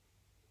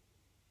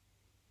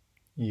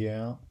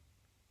Yeah,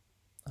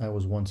 I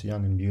was once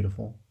young and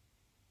beautiful.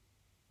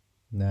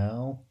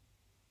 Now,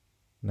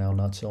 now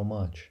not so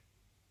much.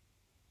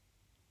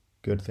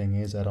 Good thing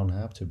is, I don't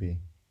have to be.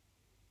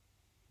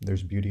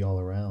 There's beauty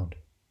all around,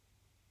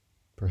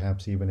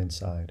 perhaps even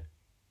inside.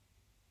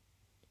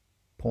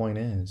 Point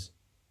is,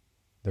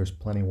 there's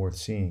plenty worth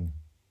seeing.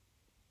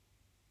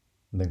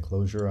 Then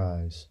close your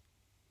eyes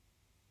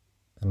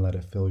and let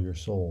it fill your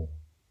soul.